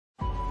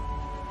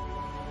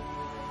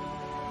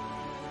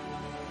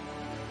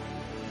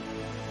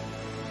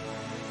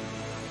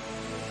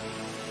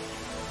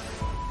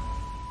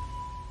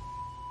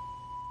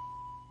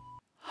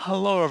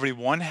Hello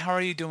everyone, how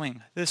are you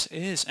doing? This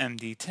is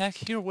MD Tech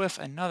here with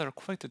another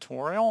quick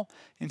tutorial.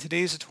 In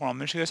today's tutorial, I'm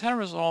going to show you guys how to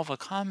resolve a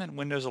common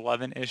Windows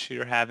 11 issue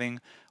you're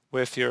having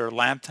with your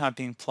laptop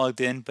being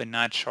plugged in but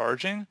not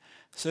charging.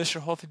 So this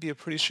should hopefully be a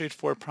pretty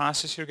straightforward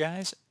process here,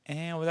 guys.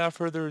 And without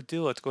further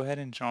ado, let's go ahead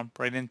and jump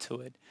right into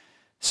it.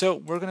 So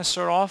we're going to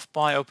start off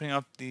by opening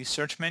up the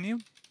search menu,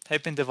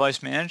 type in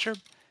Device Manager.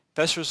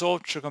 Best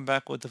result should come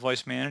back with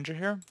Device Manager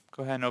here.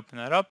 Go ahead and open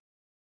that up.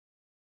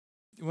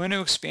 You want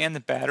to expand the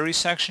battery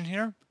section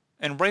here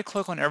and right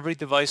click on every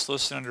device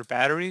listed under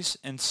batteries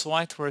and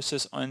select where it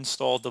says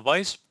uninstall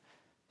device.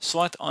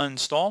 Select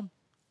uninstall.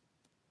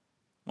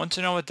 Once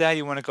you know with that,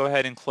 you want to go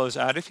ahead and close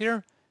out of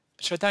here.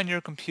 Shut down your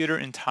computer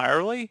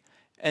entirely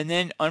and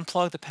then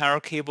unplug the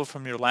power cable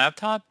from your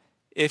laptop.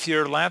 If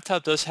your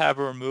laptop does have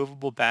a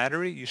removable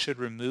battery, you should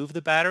remove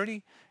the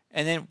battery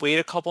and then wait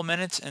a couple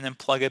minutes and then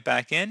plug it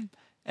back in.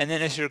 And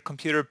then as your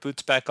computer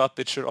boots back up,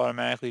 it should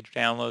automatically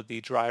download the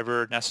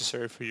driver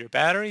necessary for your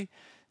battery.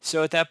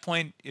 So at that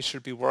point, it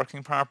should be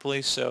working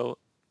properly. So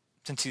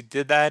since you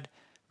did that,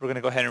 we're going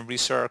to go ahead and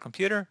restart our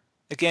computer.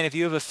 Again, if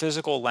you have a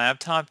physical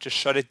laptop, just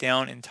shut it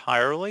down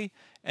entirely.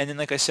 And then,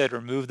 like I said,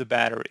 remove the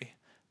battery.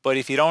 But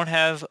if you don't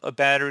have a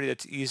battery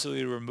that's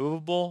easily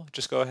removable,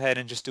 just go ahead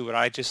and just do what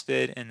I just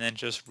did and then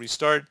just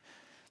restart.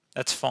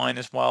 That's fine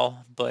as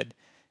well. But it'd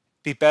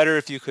be better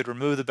if you could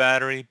remove the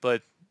battery,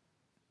 but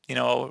you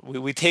know,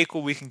 we take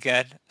what we can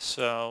get,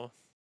 so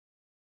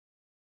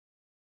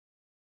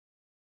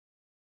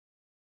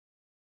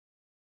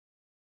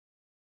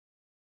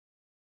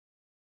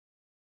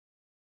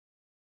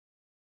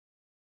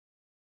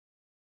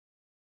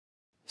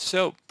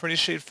pretty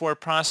straightforward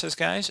process,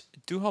 guys.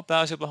 Do hope that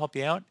I was able to help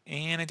you out,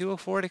 and I do look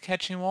forward to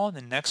catching you all in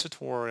the next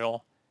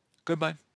tutorial. Goodbye.